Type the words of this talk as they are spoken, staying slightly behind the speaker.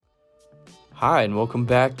Hi, and welcome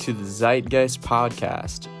back to the Zeitgeist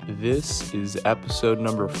Podcast. This is episode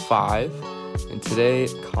number 5, and today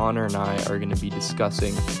Connor and I are going to be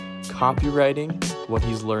discussing copywriting, what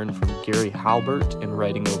he's learned from Gary Halbert in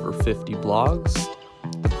writing over 50 blogs,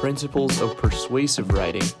 the principles of persuasive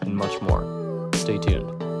writing, and much more. Stay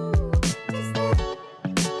tuned.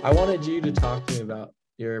 I wanted you to talk to me about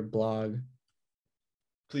your blog.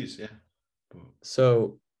 Please, yeah.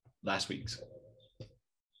 So,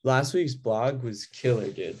 Last week's blog was killer,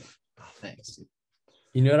 dude. Oh, thanks, dude.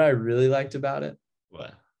 You know what I really liked about it?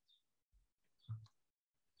 What?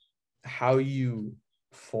 How you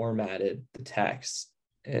formatted the text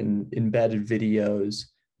and embedded videos.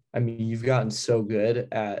 I mean, you've gotten so good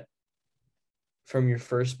at, from your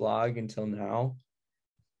first blog until now,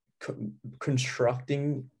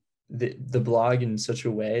 constructing the blog in such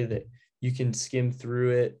a way that you can skim through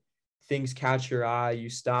it. Things catch your eye. You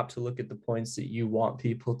stop to look at the points that you want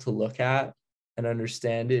people to look at and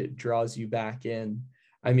understand it. It draws you back in.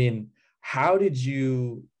 I mean, how did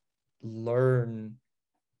you learn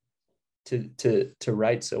to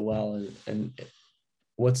write so well, and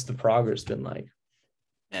what's the progress been like?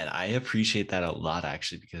 And I appreciate that a lot,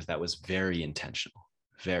 actually, because that was very intentional.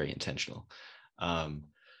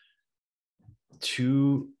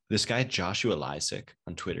 To this guy, Joshua Lysick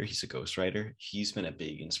on Twitter, he's a ghostwriter. He's been a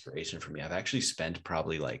big inspiration for me. I've actually spent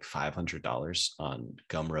probably like $500 on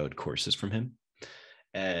Gumroad courses from him.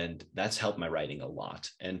 And that's helped my writing a lot.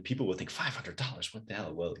 And people will think $500, what the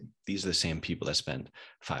hell? Well, these are the same people that spend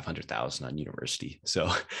 $500,000 on university.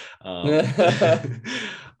 So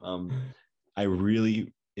I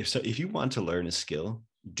really, if you want to learn a skill,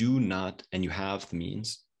 do not, and you have the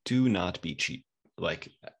means, do not be cheap. Like,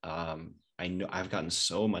 I know I've gotten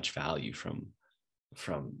so much value from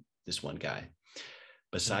this one guy.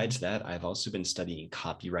 Besides that, I've also been studying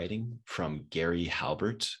copywriting from Gary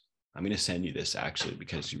Halbert. I'm going to send you this, actually,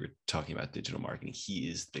 because you were talking about digital marketing. He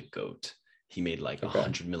is the GOAT. He made like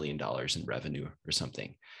 $100 million in revenue or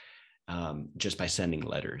something, just by sending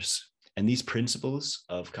letters. And these principles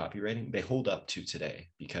of copywriting, they hold up to today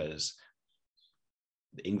because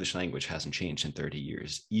the English language hasn't changed in 30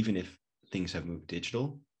 years. Even if things have moved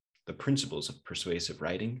digital, the principles of persuasive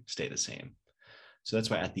writing stay the same. So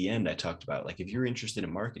that's why at the end I talked about, like, if you're interested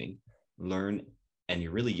in marketing, learn, and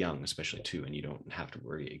you're really young, especially too, and you don't have to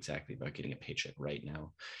worry exactly about getting a paycheck right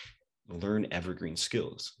now, learn evergreen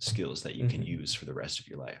skills that you can use for the rest of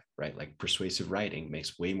your life, right? Like persuasive writing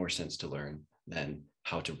makes way more sense to learn than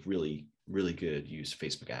how to really, really good use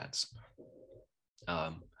Facebook ads.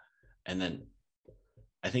 And then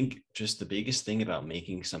I think just the biggest thing about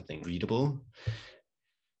making something readable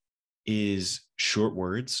is short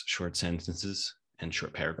words, short sentences, and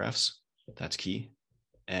short paragraphs. That's key.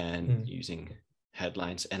 And using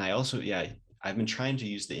headlines. And I also, I've been trying to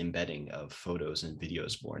use the embedding of photos and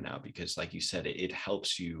videos more now, because like you said, it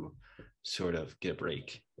helps you sort of get a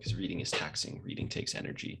break, because reading is taxing. Reading takes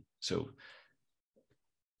energy. So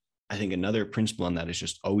I think another principle on that is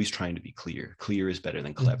just always trying to be clear. Clear is better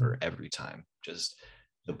than clever every time. Just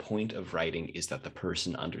the point of writing is that the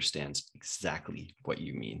person understands exactly what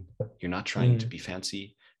you mean. You're not trying to be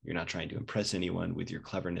fancy. You're not trying to impress anyone with your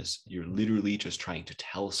cleverness. You're literally just trying to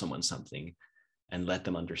tell someone something and let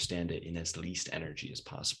them understand it in as least energy as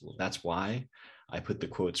possible. That's why I put the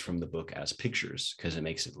quotes from the book as pictures, because it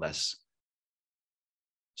makes it less,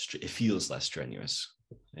 it feels less strenuous.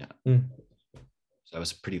 Yeah. So that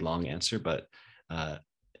was a pretty long answer, but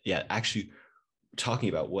actually, talking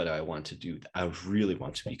about what I want to do, I really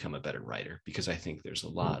want to become a better writer, because I think there's a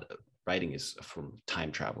lot of writing is from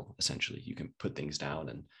time travel. Essentially, you can put things down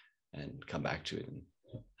and come back to it and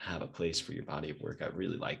have a place for your body of work. I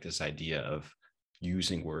really like this idea of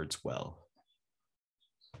using words well.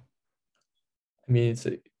 I mean, it's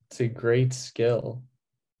a great skill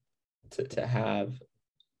to have,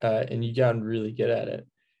 and you gotten really good at it.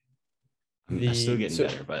 I'm still getting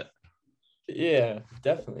better, but yeah,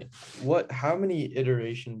 definitely. How many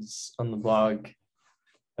iterations on the blog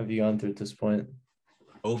have you gone through at this point?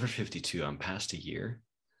 Over 52. I'm past a year.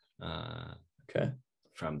 Okay.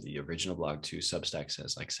 From the original blog to Substack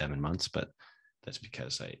says like 7 months, but that's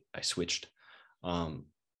because I switched. And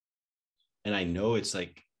I know it's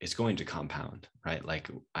going to compound, right? Like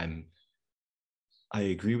I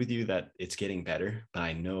agree with you that it's getting better, but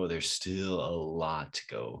I know there's still a lot to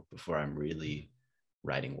go before I'm really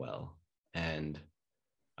writing well. And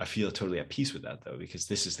I feel totally at peace with that, though, because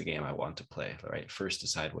this is the game I want to play, right? First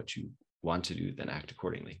decide what you want to do, then act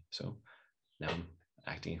accordingly. So now I'm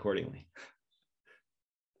acting accordingly.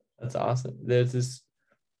 That's awesome. There's this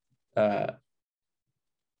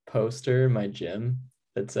poster in my gym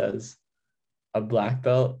that says, a black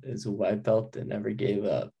belt is a white belt that never gave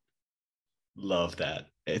up. Love that.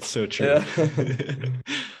 It's so true. Yeah.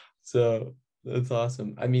 So that's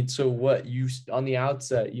awesome. I mean, so what you on the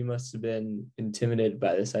outset, you must have been intimidated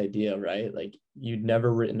by this idea, right? Like you'd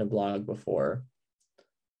never written a blog before.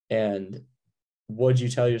 And what'd you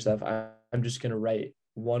tell yourself? I'm just going to write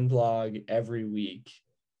one blog every week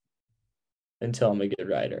until I'm a good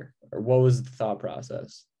writer? Or what was the thought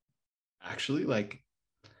process? Actually, like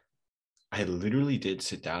I literally did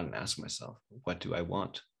sit down and ask myself, what do I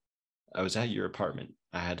want? I was at your apartment.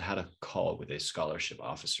 I had had a call with a scholarship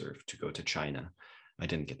officer to go to China. I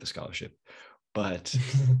didn't get the scholarship, but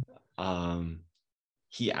um,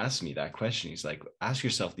 he asked me that question. He's like, ask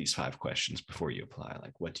yourself these 5 questions before you apply.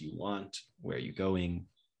 Like, what do you want? Where are you going?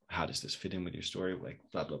 How does this fit in with your story? Like,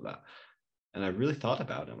 blah, blah, blah. And I really thought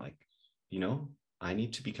about it. I'm like, you know, I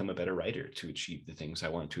need to become a better writer to achieve the things I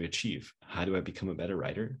want to achieve. How do I become a better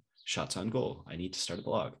writer? Shots on goal. I need to start a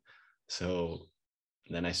blog. So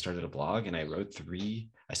then I started a blog and I wrote 3.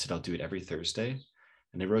 I said I'll do it every Thursday.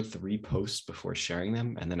 And I wrote 3 posts before sharing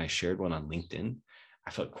them. And then I shared one on LinkedIn.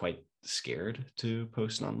 I felt quite scared to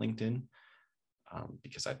post on LinkedIn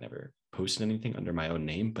because I've never posted anything under my own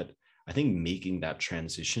name. But I think making that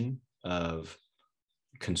transition of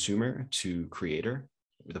consumer to creator,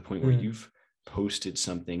 the point where you've posted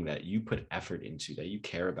something that you put effort into, that you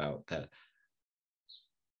care about, that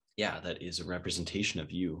that is a representation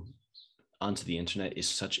of you onto the internet, is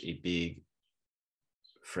such a big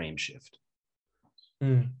frame shift.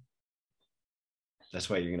 That's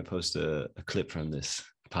why you're going to post a clip from this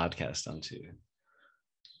podcast onto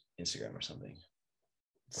Instagram or something.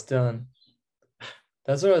 It's done.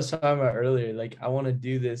 That's what I was talking about earlier. Like I want to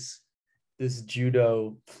do this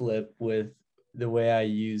judo flip with the way I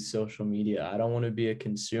use social media. I don't want to be a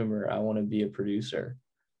consumer. I want to be a producer.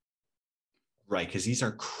 Right, because these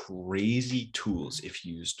are crazy tools if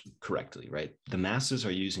used correctly, right? The masses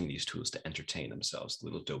are using these tools to entertain themselves,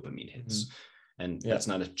 little dopamine hits. And that's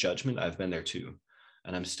not a judgment. I've been there too.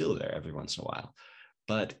 And I'm still there every once in a while.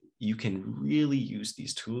 But you can really use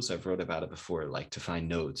these tools. I've wrote about it before, like to find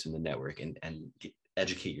nodes in the network and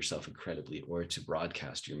educate yourself incredibly, or to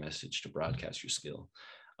broadcast your message, to broadcast your skill.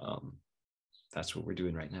 That's what we're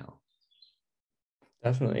doing right now.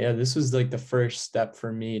 Definitely. Yeah, this was like the first step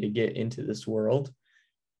for me to get into this world,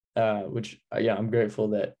 which, I'm grateful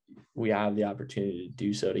that we have the opportunity to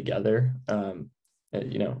do so together.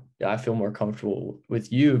 I feel more comfortable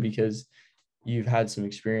with you because you've had some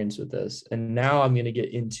experience with this. And now I'm going to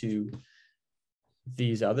get into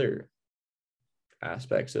these other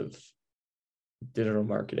aspects of digital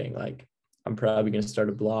marketing. Like I'm probably going to start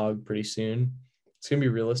a blog pretty soon. It's going to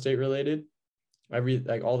be real estate related. I read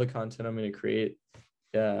like all the content I'm going to create,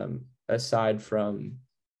 aside from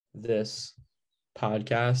this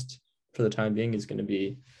podcast for the time being, is going to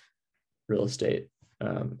be real estate,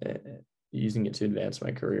 using it to advance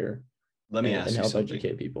my career. Let me ask you help something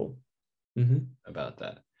educate people about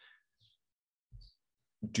that.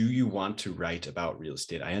 Do you want to write about real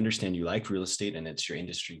estate? I understand you like real estate and it's your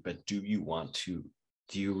industry, but do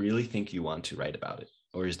you really think you want to write about it?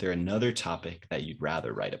 Or is there another topic that you'd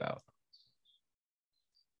rather write about?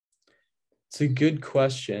 It's a good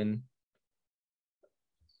question.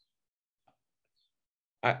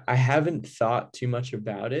 I haven't thought too much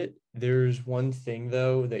about it. There's one thing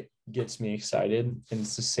though that gets me excited, and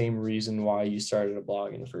it's the same reason why you started a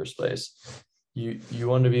blog in the first place. You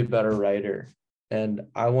want to be a better writer, and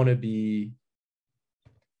I want to be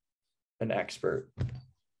an expert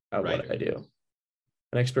at what I do.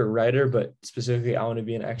 An expert writer, but specifically I want to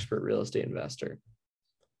be an expert real estate investor.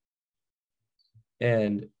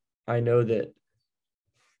 And I know that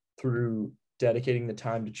through dedicating the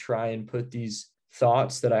time to try and put these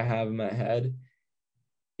thoughts that I have in my head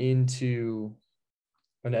into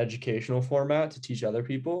an educational format to teach other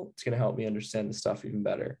people, it's going to help me understand the stuff even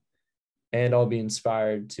better. And I'll be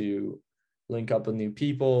inspired to link up with new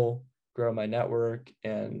people, grow my network,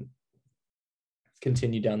 and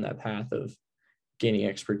continue down that path of gaining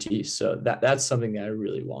expertise. So that's something that I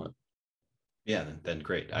really want. Yeah, then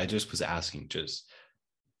great. I just was asking just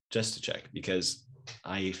to check, because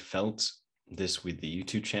I felt this with the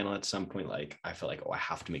YouTube channel at some point. Like I felt like, I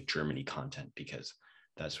have to make Germany content because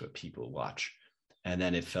that's what people watch. And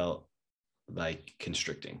then it felt like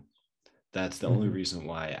constricting. That's the only reason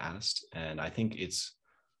why I asked. And I think it's,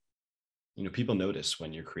 people notice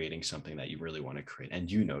when you're creating something that you really want to create,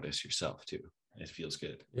 and you notice yourself too. It feels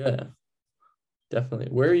good. Yeah, definitely.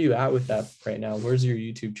 Where are you at with that right now? Where's your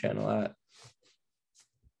YouTube channel at?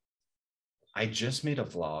 I just made a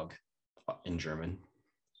vlog in German,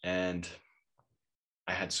 and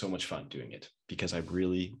I had so much fun doing it because I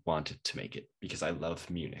really wanted to make it, because I love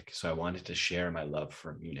Munich. So I wanted to share my love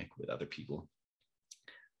for Munich with other people.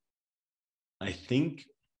 I think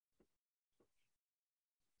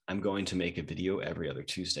I'm going to make a video every other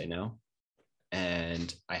Tuesday now.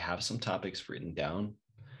 And I have some topics written down.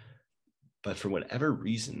 But for whatever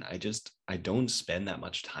reason, I don't spend that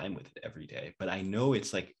much time with it every day. But I know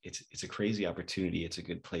it's like it's a crazy opportunity. It's a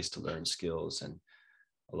good place to learn skills, and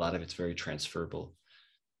a lot of it's very transferable.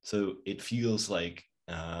 So it feels like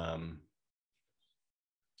to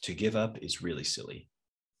give up is really silly,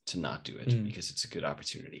 to not do it, because it's a good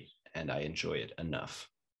opportunity and I enjoy it enough.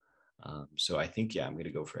 So I think, yeah, I'm going to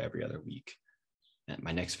go for every other week. And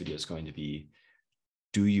my next video is going to be,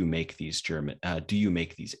 do you make these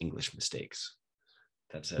English mistakes?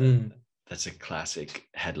 That's a classic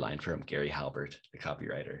headline from Gary Halbert, the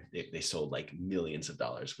copywriter. They sold like millions of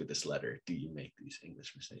dollars with this letter. Do you make these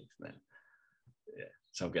English mistakes? And then, yeah.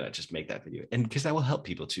 So I'm going to just make that video. And because that will help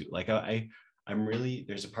people too. Like I'm really,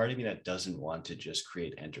 there's a part of me that doesn't want to just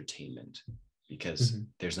create entertainment, because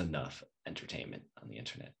there's enough entertainment on the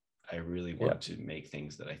internet. I really want to make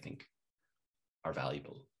things that I think are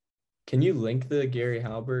valuable. Can you link the Gary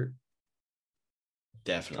Halbert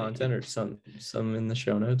definitely content or some in the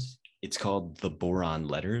show notes? It's called The Boron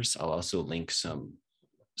Letters. I'll also link some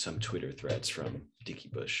Twitter threads from Dickie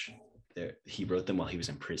Bush. There, he wrote them while he was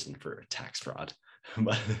in prison for tax fraud.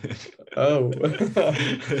 Oh,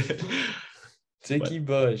 Dickie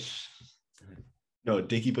Bush. No,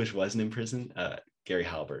 Dickie Bush wasn't in prison. Gary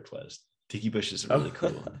Halbert was. Dickie Bush is a really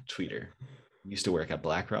cool tweeter. He used to work at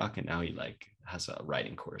BlackRock, and now he like has a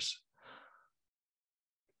writing course.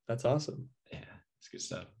 That's awesome. Yeah, it's good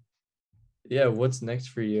stuff. Yeah, what's next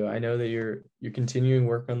for you? I know that you're continuing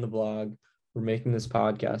work on the blog. We're making this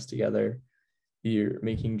podcast together. You're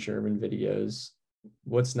making German videos.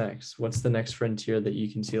 What's next? What's the next frontier that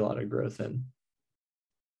you can see a lot of growth in?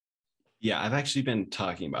 Yeah, I've actually been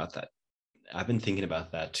talking about that. I've been thinking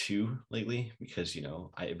about that too lately, because, you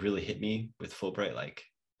know, it really hit me with Fulbright, like,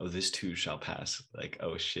 oh, this too shall pass. Like,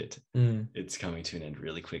 oh shit, it's coming to an end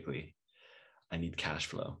really quickly. I need cash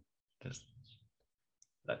flow.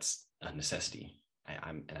 That's a necessity.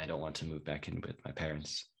 And I don't want to move back in with my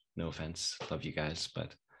parents. No offense, love you guys,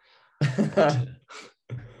 but I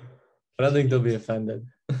don't think they'll be offended.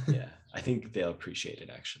 Yeah, I think they'll appreciate it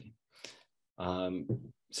actually.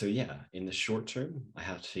 So yeah, in the short term, I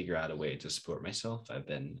have to figure out a way to support myself. I've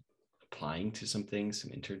been applying to some things,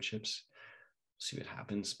 some internships, see what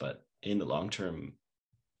happens. But in the long term,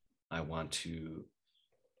 I want to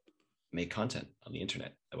make content on the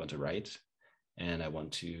internet. I want to write, and I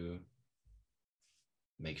want to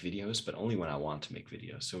make videos, but only when I want to make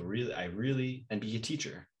videos. So and be a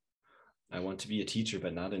teacher. I want to be a teacher,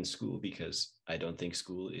 but not in school, because I don't think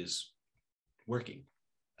school is working,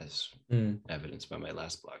 as evidenced by my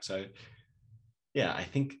last blog. So yeah, I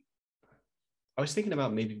think I was thinking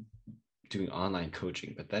about maybe doing online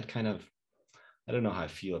coaching, but that kind of, I don't know how I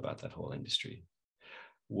feel about that whole industry.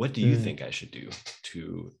 What do you think I should do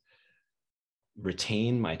to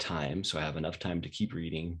retain my time, so I have enough time to keep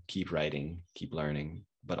reading, keep writing, keep learning,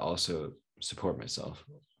 but also support myself?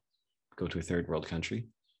 Go to a third world country?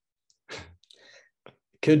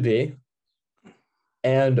 Could be.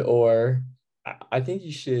 And or I think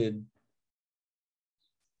you should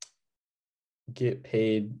get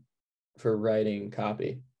paid for writing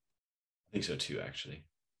copy. I think so too, actually.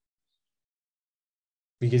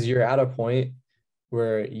 Because you're at a point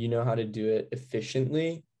where you know how to do it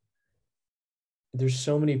efficiently. There's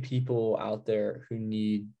so many people out there who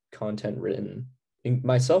need content written,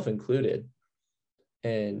 myself included.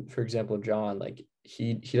 And for example, John, like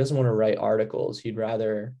he doesn't want to write articles. He'd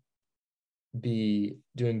rather be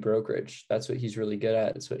doing brokerage. That's what he's really good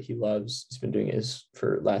at. It's what he loves. He's been doing it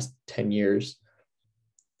for the last 10 years.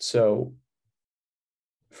 So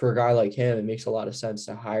for a guy like him, it makes a lot of sense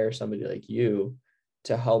to hire somebody like you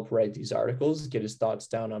to help write these articles, get his thoughts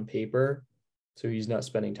down on paper, so he's not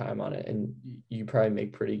spending time on it. And you probably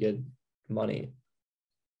make pretty good money.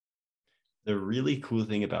 The really cool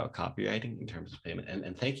thing about copywriting in terms of payment,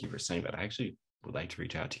 and thank you for saying that. I actually would like to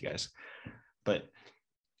reach out to you guys. But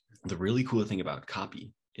the really cool thing about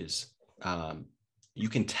copy is you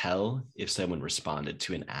can tell if someone responded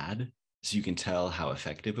to an ad. So you can tell how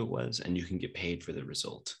effective it was, and you can get paid for the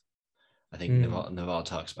result. I think Naval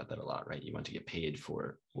talks about that a lot, right? You want to get paid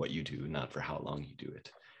for what you do, not for how long you do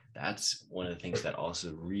it. That's one of the things that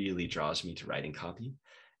also really draws me to writing copy,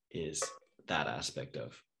 is that aspect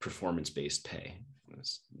of performance-based pay.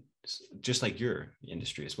 It's just like your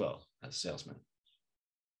industry as well, as a salesman.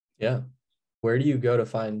 Yeah. Where do you go to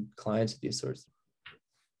find clients of these sorts?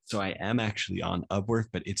 So I am actually on Upwork,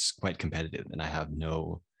 but it's quite competitive and I have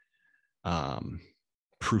no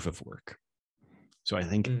proof of work. So I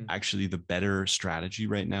think Mm. actually the better strategy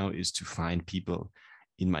right now is to find people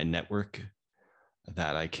in my network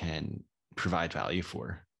that I can provide value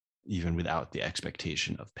for, even without the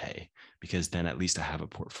expectation of pay, because then at least I have a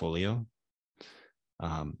portfolio.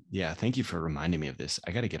 Yeah, thank you for reminding me of this.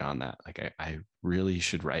 I got to get on that. Like I really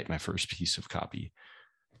should write my first piece of copy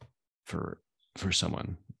for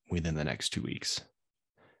someone within the next 2 weeks.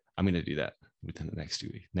 I'm going to do that within the next 2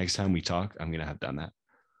 weeks. Next time we talk, I'm going to have done that.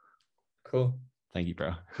 Cool. Thank you,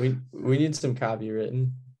 bro. We need some copy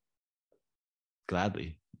written.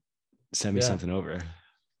 Gladly. Send me Yeah. something over.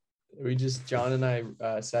 John and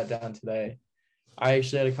I sat down today. I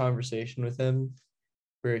actually had a conversation with him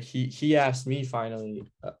where he asked me finally,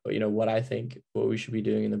 what we should be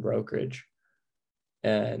doing in the brokerage.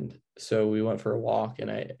 And so we went for a walk,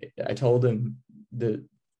 and I told him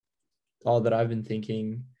all that I've been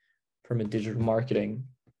thinking from a digital marketing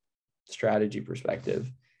strategy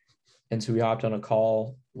perspective. And so we hopped on a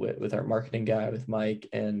call with our marketing guy, with Mike,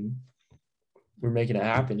 and we're making it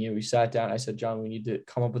happen. We sat down. I said, John, we need to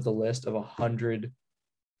come up with a list of 100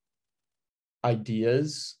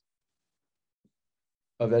 ideas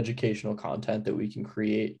of educational content that we can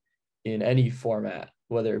create in any format,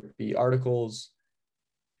 whether it be articles,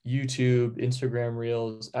 YouTube, Instagram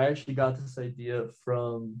Reels. I actually got this idea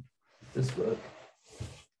from this book,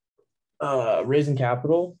 Raising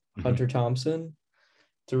Capital, Hunter Thompson.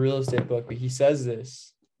 It's a real estate book, but he says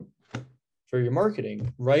this: for your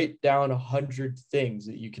marketing, write down 100 things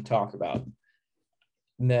that you can talk about,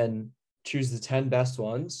 and then choose the 10 best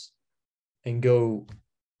ones and go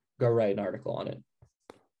write an article on it.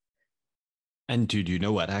 And dude, you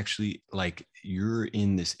know what? Actually, like you're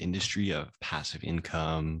in this industry of passive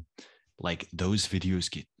income, like those videos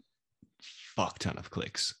get fuck ton of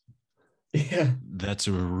clicks. Yeah. That's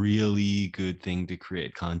a really good thing to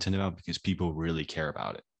create content about because people really care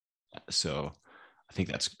about it. So I think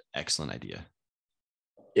that's an excellent idea.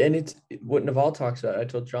 And it's what Naval talks about. I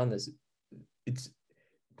told John this. It's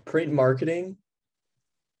print marketing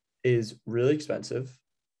is really expensive.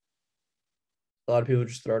 A lot of people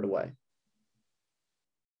just throw it away.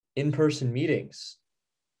 In-person meetings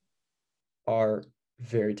are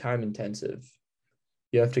very time intensive.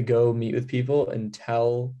 You have to go meet with people and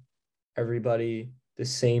tell everybody the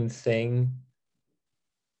same thing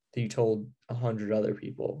that you told 100 other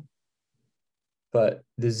people. But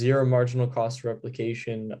the zero marginal cost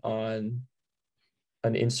replication on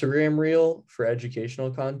an Instagram reel for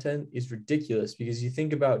educational content is ridiculous, because you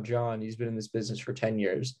think about John, he's been in this business for 10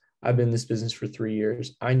 years. I've been in this business for 3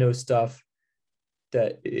 years. I know stuff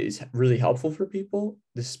that is really helpful for people,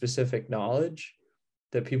 this specific knowledge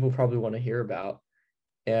that people probably want to hear about.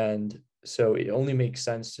 And so it only makes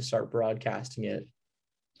sense to start broadcasting it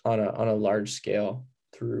on a large scale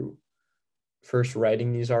through first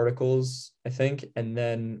writing these articles, I think. And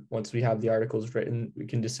then once we have the articles written, we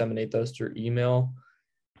can disseminate those through email.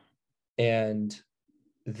 And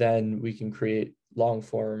then we can create long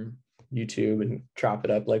form YouTube and chop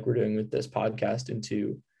it up like we're doing with this podcast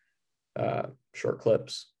into short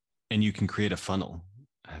clips. And you can create a funnel.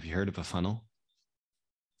 Have you heard of a funnel?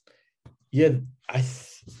 Yeah,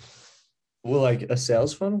 like a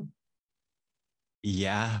sales funnel.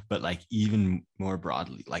 Yeah, but like even more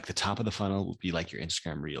broadly, like the top of the funnel will be like your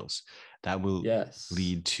Instagram reels. That will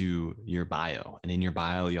lead to your bio. And in your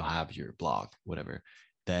bio, you'll have your blog, whatever.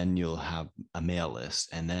 Then you'll have a mail list,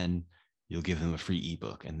 and then you'll give them a free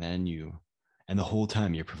ebook. And the whole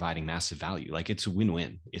time you're providing massive value. Like it's a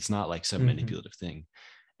win-win. It's not like some manipulative thing.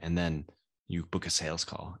 And then you book a sales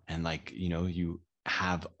call, and like, you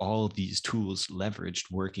have all of these tools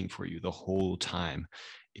leveraged working for you the whole time.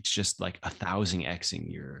 It's just like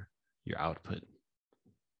 1,000xing your output.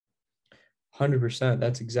 100%.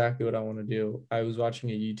 That's exactly what I want to do. I was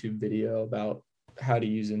watching a YouTube video about how to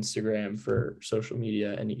use Instagram for social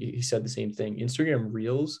media, and he said the same thing. Instagram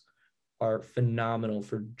Reels are phenomenal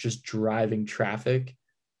for just driving traffic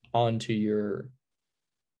onto your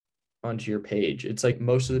page. It's like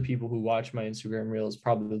most of the people who watch my Instagram Reels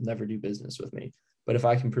probably will never do business with me, but if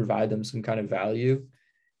I can provide them some kind of value,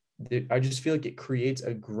 I just feel like it creates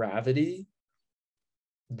a gravity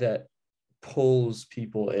that pulls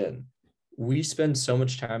people in. We spend so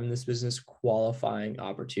much time in this business qualifying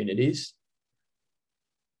opportunities,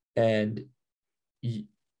 and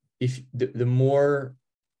if the more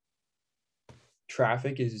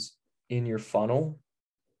traffic is in your funnel,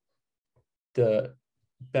 the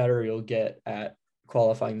better you'll get at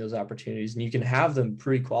qualifying those opportunities. And you can have them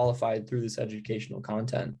pre-qualified through this educational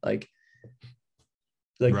content. Like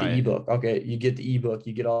like the Right. ebook. Okay, you get the ebook,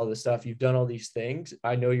 you get all this stuff. You've done all these things.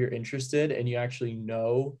 I know you're interested, and you actually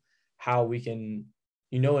know how we can,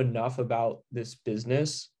 you know, enough about this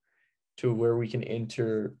business to where we can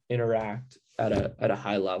interact at a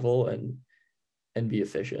high level and be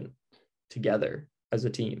efficient together as a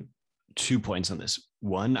team. 2 points on this.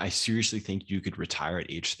 One, I seriously think you could retire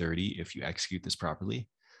at age 30 if you execute this properly.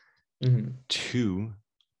 Mm-hmm. Two,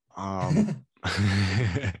 um,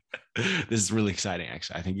 this is really exciting.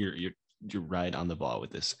 Actually, I think you're right on the ball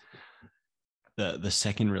with this. The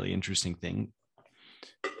second really interesting thing,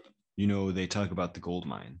 you know, they talk about the gold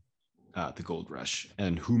mine, the gold rush,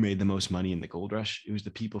 and who made the most money in the gold rush? It was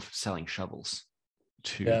the people selling shovels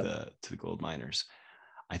to Yeah. the gold miners.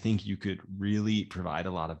 I think you could really provide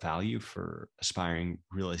a lot of value for aspiring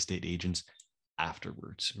real estate agents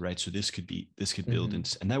afterwards, right? So this could build Mm-hmm.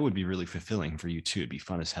 into, and that would be really fulfilling for you too. It'd be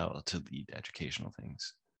fun as hell to lead educational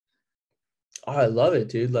things. Oh, I love it,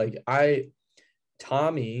 dude. Like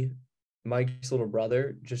Tommy, Mike's little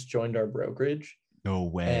brother, just joined our brokerage. No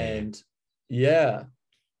way. And yeah,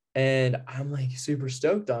 and I'm like super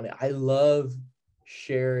stoked on it. I love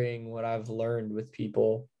sharing what I've learned with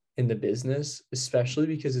people in the business, especially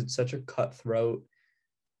because it's such a cutthroat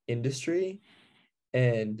industry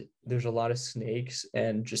and there's a lot of snakes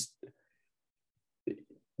and just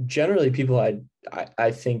generally people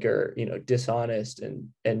I think are, you know, dishonest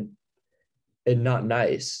and not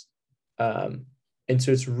nice. Um, and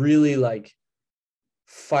so it's really like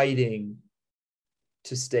fighting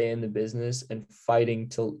to stay in the business and fighting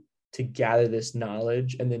to gather this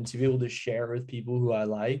knowledge and then to be able to share it with people who I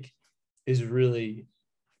like is really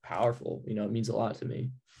powerful. You know, it means a lot to me.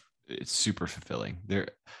 It's super fulfilling.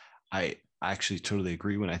 I actually totally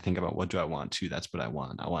agree. When I think about what do I want to, that's what I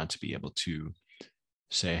want. I want to be able to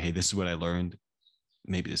say, hey, this is what I learned.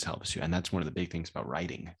 Maybe this helps you. And that's one of the big things about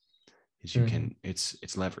writing is you Mm-hmm. can, it's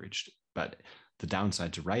leveraged. But the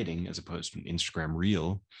downside to writing as opposed to an Instagram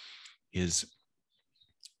reel is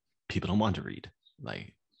people don't want to read.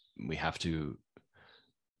 Like we have to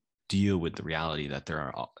deal with the reality that there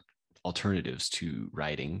are alternatives to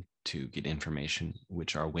writing to get information,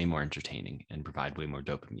 which are way more entertaining and provide way more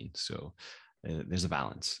dopamine. So there's a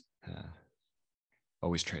balance.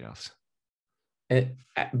 Always trade-offs. And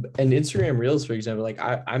Instagram Reels, for example, like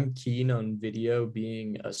I'm keen on video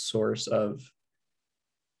being a source of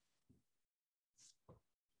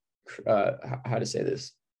how to say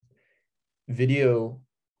this. Video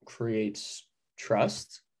creates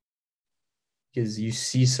trust because you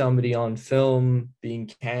see somebody on film being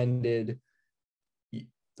candid.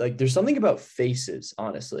 Like there's something about faces,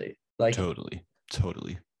 honestly. Totally.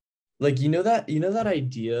 Totally. Like you know that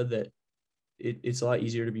idea that it's a lot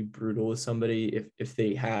easier to be brutal with somebody if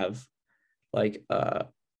they have like a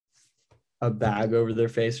bag over their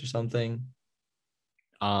face or something.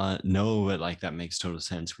 No, but like that makes total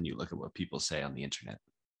sense when you look at what people say on the internet.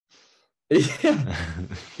 Yeah,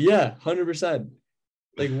 yeah, 100%.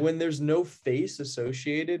 Like when there's no face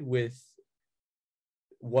associated with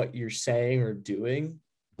what you're saying or doing,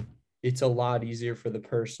 it's a lot easier for the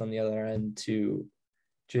person on the other end to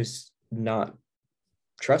just not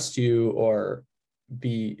trust you or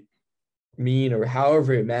be mean or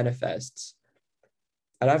however it manifests.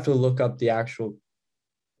 I'd have to look up the actual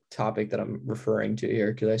topic that I'm referring to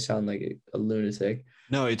here because I sound like a lunatic.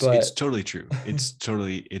 No, it's But totally true. It's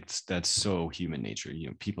totally it's that's so human nature. You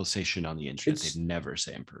know, people say shit on the internet they'd it's never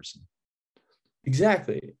say in person.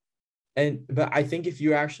 exactly. And but I think if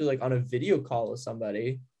you're actually like on a video call with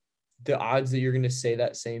somebody, the odds that you're going to say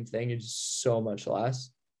that same thing is so much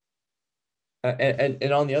less. And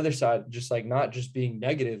on the other side, just like not just being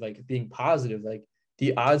negative, like being positive, like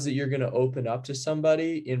the odds that you're going to open up to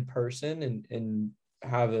somebody in person and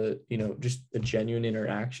have a, you know, just a genuine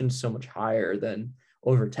interaction so much higher than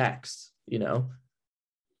over text, you know.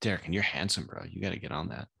 Derek, and you're handsome, bro. You got to get on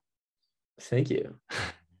that. Thank you.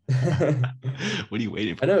 What are you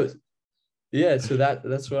waiting I for? know. Yeah, so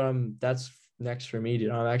that's next for me,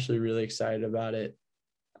 dude. I'm actually really excited about it.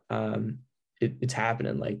 Um it's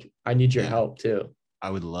happening. Like I need your Yeah, help too.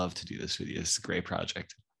 I would love to do this with you. It's a great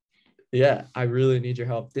project. Yeah, I really need your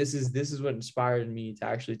help. This is what inspired me to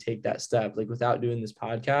actually take that step. Like without doing this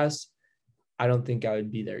podcast, I don't think I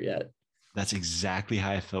would be there yet. That's exactly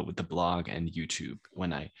how I felt with the blog and YouTube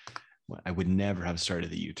when I would never have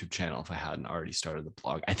started the YouTube channel if I hadn't already started the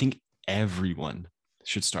blog. I think everyone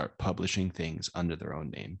should start publishing things under their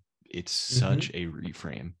own name. It's such Mm-hmm. a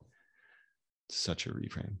reframe. Such a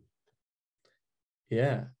reframe.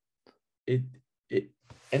 Yeah. It it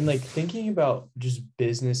and like thinking about just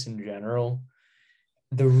business in general,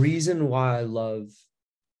 the reason why I love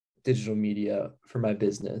digital media for my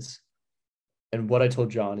business And what I told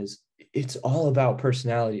John is it's all about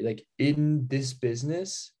personality. Like in this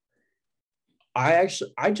business, I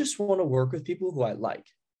just want to work with people who I like.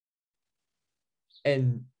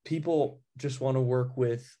 And people just want to work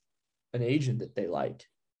with an agent that they like.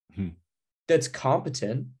 That's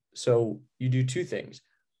competent. So you do two things.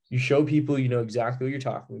 You show people you know exactly what you're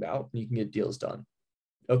talking about and you can get deals done.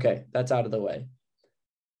 Okay, that's out of the way.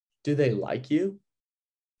 Do they like you?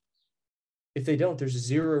 If they don't, there's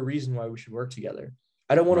zero reason why we should work together.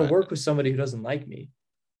 I don't want to Right. work with somebody who doesn't like me,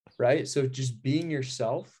 right? So just being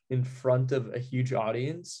yourself in front of a huge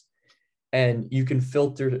audience, and you can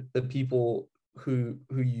filter the people who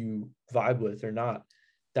you vibe with or not.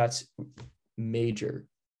 That's major.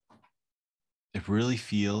 It really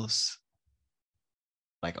feels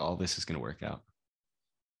like all this is going to work out.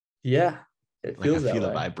 Yeah, it Like I feels that feel a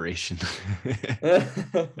way. vibration.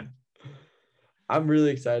 I'm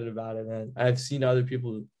really excited about it, man. I've seen other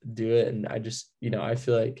people do it, and I just, I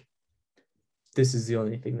feel like this is the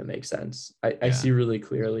only thing that makes sense. I Yeah. see really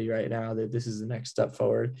clearly right now that this is the next step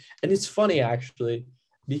forward. And it's funny actually,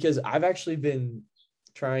 because I've actually been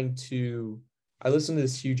trying to I listened to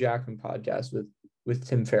this Hugh Jackman podcast with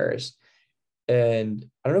Tim Ferriss. And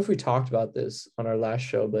I don't know if we talked about this on our last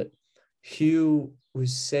show, but Hugh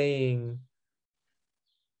was saying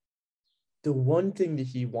the one thing that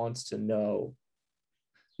he wants to know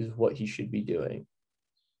is what he should be doing.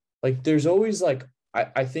 Like there's always like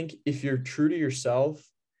I think if you're true to yourself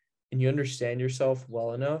and you understand yourself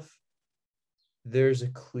well enough, there's a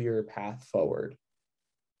clear path forward.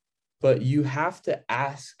 But you have to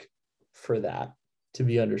ask for that to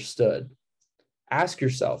be understood. Ask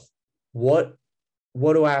yourself, what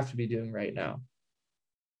do I have to be doing right now?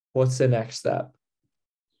 What's the next step?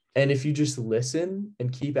 And if you just listen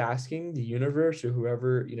and keep asking the universe or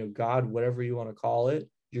whoever, God, whatever you want to call it,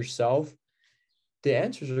 yourself, the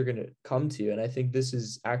answers are going to come to you. And I think this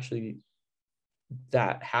is actually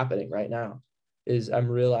that happening right now is I'm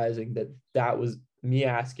realizing that was me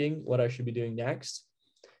asking what I should be doing next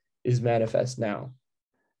is manifest now.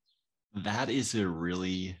 That is a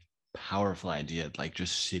really powerful idea. Like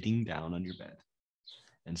just sitting down on your bed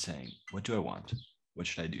and saying, what do I want? What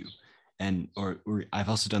should I do? And or I've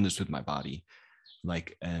also done this with my body.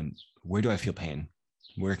 Like, where do I feel pain?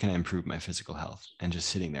 Where can I improve my physical health? And just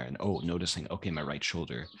sitting there and noticing, okay, my right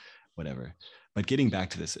shoulder, whatever. But getting back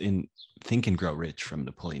to this in Think and Grow Rich from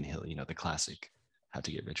Napoleon Hill, the classic How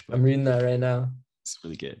to Get Rich book. I'm reading that right now. It's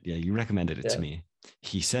really good. Yeah, you recommended it to me.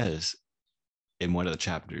 He says in one of the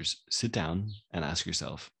chapters, sit down and ask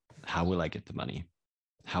yourself, how will I get the money?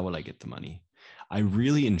 How will I get the money? I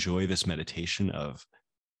really enjoy this meditation of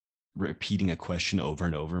repeating a question over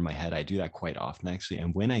and over in my head. I do that quite often, actually.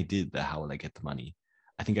 And when I did the how will I get the money,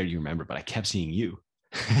 I think I do remember, but I kept seeing you.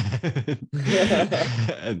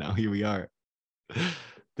 And now here we are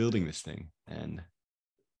building this thing. And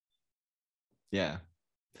yeah,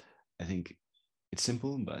 I think it's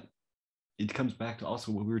simple, but it comes back to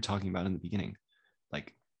also what we were talking about in the beginning.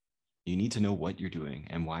 Like, you need to know what you're doing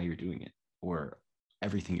and why you're doing it, or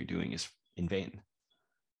everything you're doing is in vain.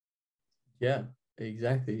 Yeah,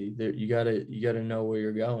 exactly. You gotta know where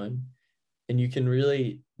you're going, and you can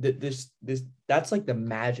really this that's like the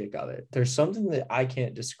magic of it. There's something that I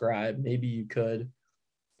can't describe. Maybe you could.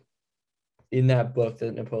 In that book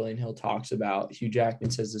that Napoleon Hill talks about, Hugh Jackman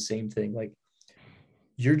says the same thing. Like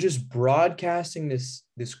you're just broadcasting this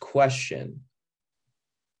question.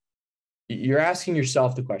 You're asking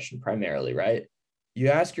yourself the question primarily, right? You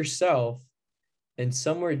ask yourself, and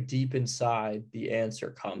somewhere deep inside, the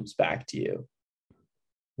answer comes back to you.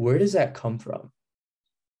 Where does that come from?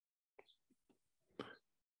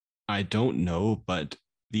 I don't know, but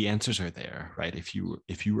the answers are there, right? If you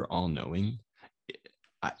were all knowing,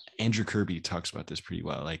 Andrew Kirby talks about this pretty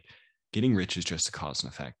well. Like, getting rich is just a cause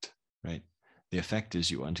and effect, right? The effect is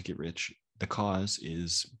you want to get rich. The cause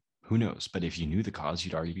is who knows, but if you knew the cause,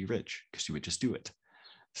 you'd already be rich because you would just do it.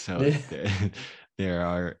 So there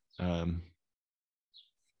are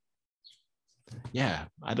yeah,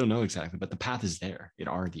 I don't know exactly, but the path is there. It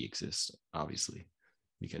already exists, obviously,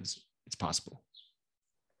 because it's possible.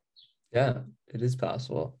 Yeah, it is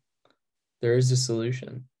possible. There is a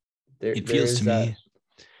solution. It There feels to is that. me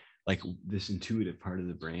like this intuitive part of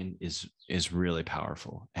the brain is really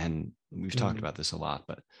powerful, and we've talked about this a lot.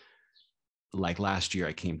 But like last year,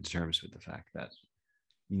 I came to terms with the fact that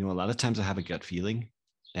a lot of times I have a gut feeling,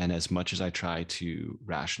 and as much as I try to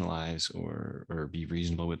rationalize or be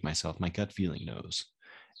reasonable with myself, my gut feeling knows.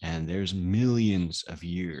 And there's millions of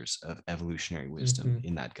years of evolutionary wisdom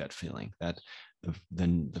in that gut feeling, that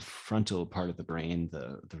the frontal part of the brain,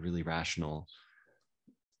 the really rational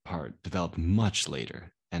part, developed much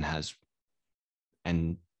later and has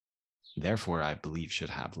and therefore I believe should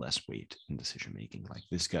have less weight in decision making. Like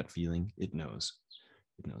this gut feeling, it knows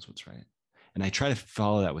what's right. And I try to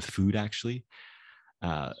follow that with food actually.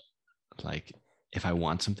 Like if I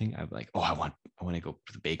want something, I'm like, oh, I want to go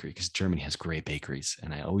to the bakery because Germany has great bakeries.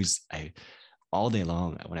 And I all day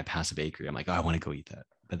long when I pass a bakery, I'm like, oh, I want to go eat that.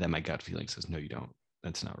 But then my gut feeling says, no, you don't.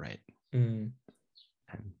 That's not right. I'm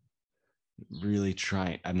really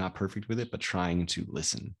trying. I'm not perfect with it, but trying to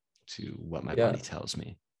listen to what my body tells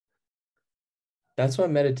me. That's why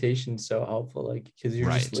meditation's so helpful. Like, because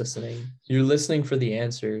you're just Right. listening. You're listening for the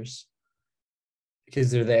answers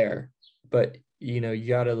because they're there. But you know, you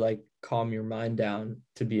gotta like calm your mind down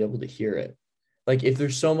to be able to hear it. Like if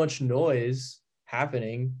there's so much noise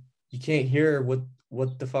happening, you can't hear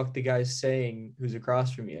what the fuck the guy's saying who's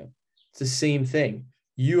across from you. It's the same thing.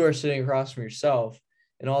 You are sitting across from yourself,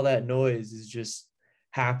 and all that noise is just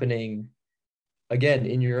happening again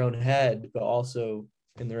in your own head, but also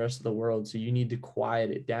in the rest of the world. So you need to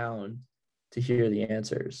quiet it down to hear the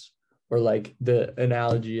answers. Or like the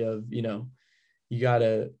analogy of, you know, you got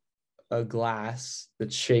a glass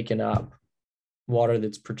that's shaken up, water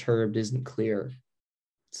that's perturbed isn't clear.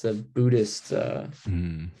 It's a Buddhist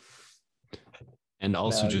and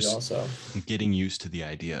also just also getting used to the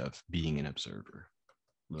idea of being an observer.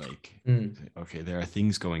 Like, okay, there are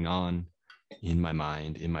things going on in my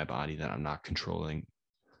mind, in my body that I'm not controlling.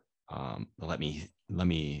 Let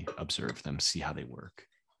me observe them, see how they work,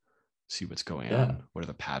 see what's going on. What are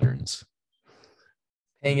the patterns?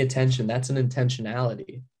 Paying attention. That's an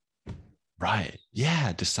intentionality. Right.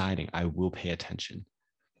 Yeah. Deciding I will pay attention.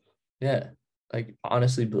 Yeah. Like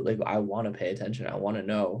honestly, but like I want to pay attention. I want to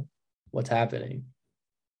know what's happening.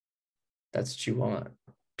 That's what you want.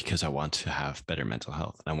 Because I want to have better mental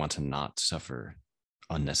health. I want to not suffer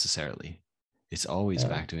unnecessarily. It's always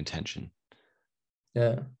back to intention.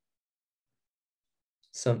 Yeah.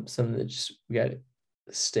 Something that just we gotta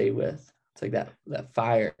stay with. It's like that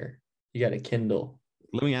fire you gotta kindle.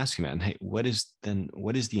 Let me ask you, man. Hey, what is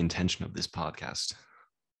the intention of this podcast?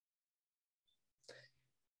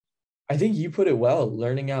 I think you put it well,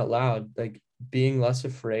 learning out loud, like being less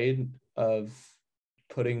afraid of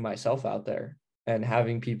putting myself out there and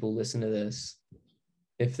having people listen to this.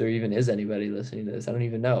 If there even is anybody listening to this, I don't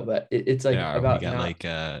even know, but it's like about we got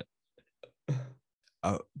not...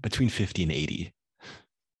 like between 50 and 80.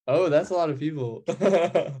 Oh, that's a lot of people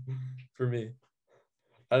for me.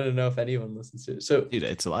 I don't know if anyone listens to it. So, dude,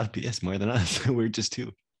 it's a lot of PS more than us. We're just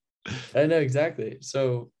two. I know exactly.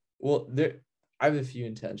 So, well, I have a few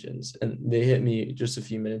intentions, and they hit me just a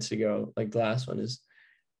few minutes ago. Like the last one is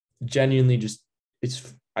genuinely just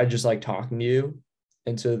I just like talking to you,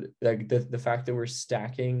 and so like the fact that we're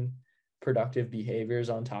stacking productive behaviors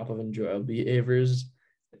on top of enjoyable behaviors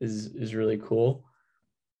is really cool.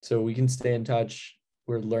 So we can stay in touch.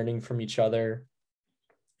 We're learning from each other.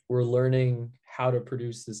 We're learning how to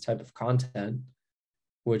produce this type of content,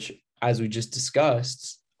 which, as we just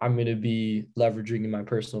discussed, I'm going to be leveraging in my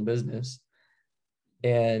personal business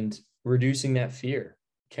and reducing that fear,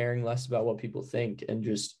 caring less about what people think, and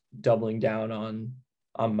just doubling down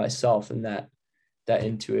on myself and that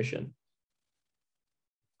intuition.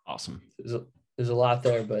 Awesome. There's a lot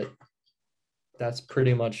there, but that's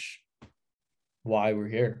pretty much why we're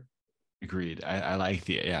here. Agreed. I like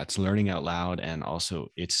it's learning out loud, and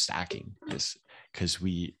also it's stacking this because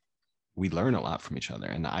we learn a lot from each other,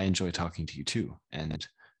 and I enjoy talking to you too, and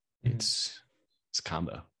it's a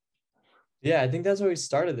combo. Yeah, I think that's why we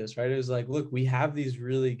started this, right? It was like, look, we have these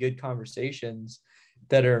really good conversations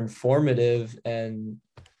that are informative and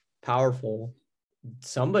powerful.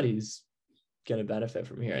 Somebody's gonna benefit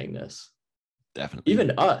from hearing this. Definitely.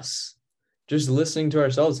 Even us, just listening to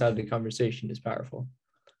ourselves have the conversation is powerful.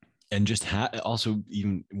 And just also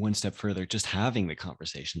even one step further, just having the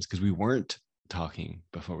conversations, because we weren't talking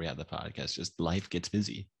before we had the podcast. Just life gets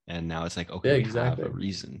busy, and now it's like, okay, we have a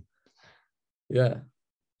reason. Yeah,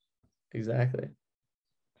 exactly.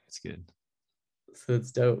 It's good. So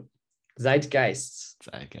it's dope. Zeitgeist.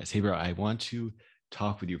 Hey, bro, I want to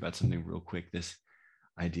talk with you about something real quick. This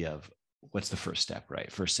idea of what's the first step, right?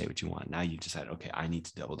 First, say what you want. Now you decide, okay, I need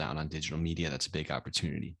to double down on digital media. That's a big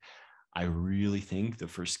opportunity. I really think the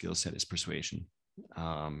first skill set is persuasion.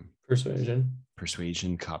 Persuasion,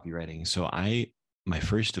 copywriting. So my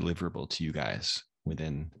first deliverable to you guys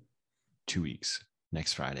within 2 weeks,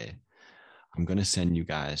 next Friday, I'm going to send you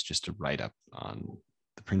guys just a write-up on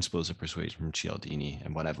the principles of persuasion from Cialdini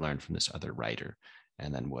and what I've learned from this other writer,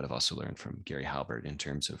 and then what I've also learned from Gary Halbert in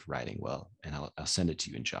terms of writing well. And I'll send it to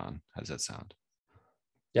you and John. How does that sound?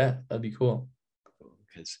 Yeah, that'd be cool.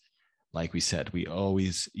 Because like we said, we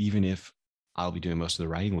always, even if I'll be doing most of the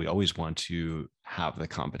writing. We always want to have the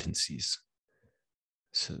competencies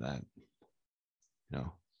so that,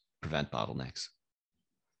 prevent bottlenecks.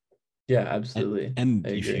 Yeah, And, absolutely. and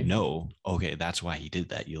I if you agree. know, okay, that's why he did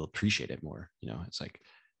that, you'll appreciate it more. It's like,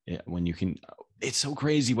 when you can, it's so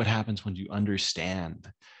crazy what happens when you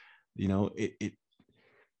understand, it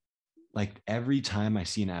like every time I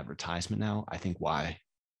see an advertisement now, I think why.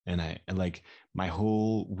 And like my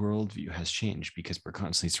whole worldview has changed because we're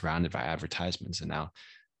constantly surrounded by advertisements. And now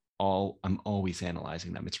I'm always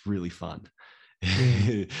analyzing them. It's really fun.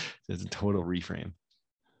 Mm. It's a total reframe.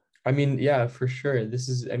 I mean, yeah, for sure.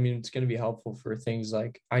 I mean, it's going to be helpful for things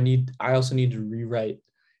like I also need to rewrite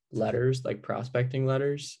letters, like prospecting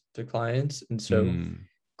letters to clients. And so Right.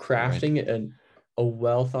 crafting a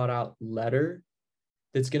well thought out letter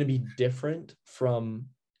that's going to be different from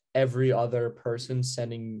every other person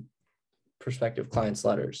sending prospective clients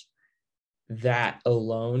letters. That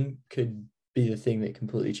alone could be the thing that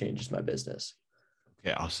completely changes my business.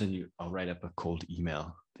 Okay, I'll write up a cold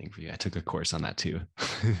email thing for you. I took a course on that too.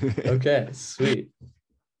 Okay, sweet.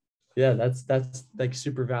 Yeah, that's like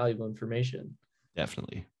super valuable information.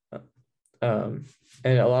 Definitely. Um,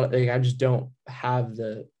 and a lot of like I just don't have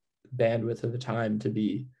the bandwidth of the time to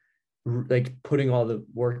be like putting all the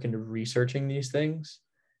work into researching these things.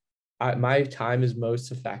 My time is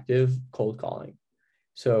most effective cold calling.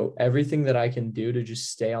 So everything that I can do to just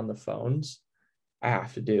stay on the phones, I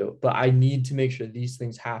have to do. But I need to make sure these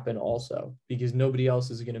things happen also because nobody else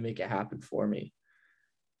is going to make it happen for me.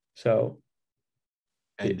 So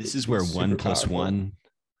And this is where it's one super plus powerful. one,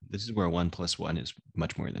 this is where 1 + 1 is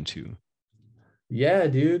much more than two, Yeah,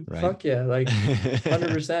 dude. right? Fuck yeah. Like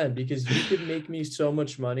 100% because you could make me so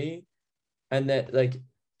much money and that like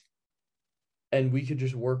and we could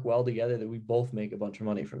just work well together that we both make a bunch of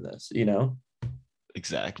money from this, you know?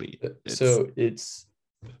 Exactly. It's So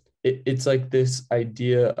it's like this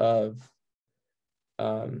idea of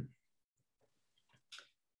um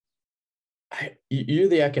you're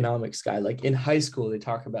the economics guy. Like in high school, they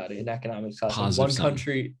talk about it in economics class. Like positive one sum,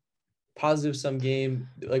 country, positive sum game,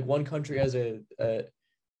 like one country has an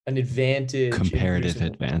advantage in comparative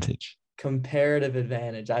producing advantage. comparative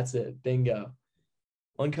advantage. That's it. Bingo.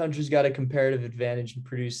 One country's got a comparative advantage in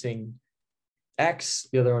producing X,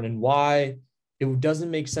 the other one in Y. It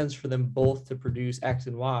doesn't make sense for them both to produce X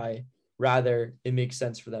and Y. Rather, it makes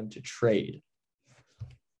sense for them to trade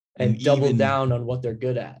And and double even down on what they're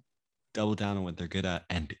good at. double down on what they're good at.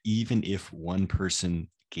 And even if one person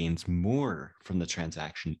gains more from the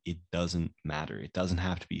transaction, it doesn't matter. It doesn't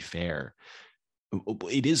have to be fair.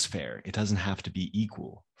 It is fair. It doesn't have to be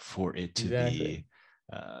equal for it to Exactly.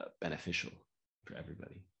 be beneficial for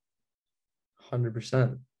everybody.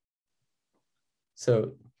 100%.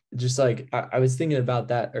 So just like I was thinking about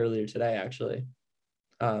that earlier today, actually.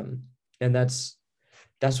 Um, and that's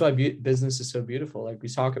why business is so beautiful. Like we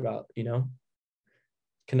talk about,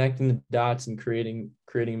 connecting the dots and creating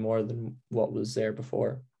more than what was there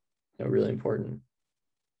before. Really important.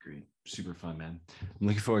 Great. Super fun, man. I'm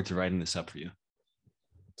looking forward to writing this up for you.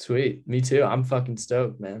 Sweet. Me too. I'm fucking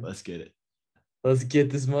stoked, man. Let's get it. Let's get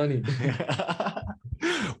this money.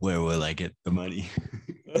 Where will I get the money?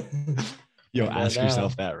 Yo, I know ask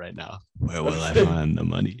yourself now. that right now. Where will I find the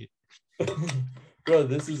money? Bro,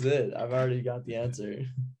 this is it. I've already got the answer.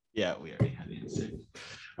 Yeah, we already had the answer.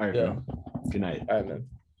 All right, Yeah. bro. Good night. All right, man.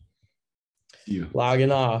 See you.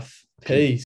 Logging off. Peace. Peace.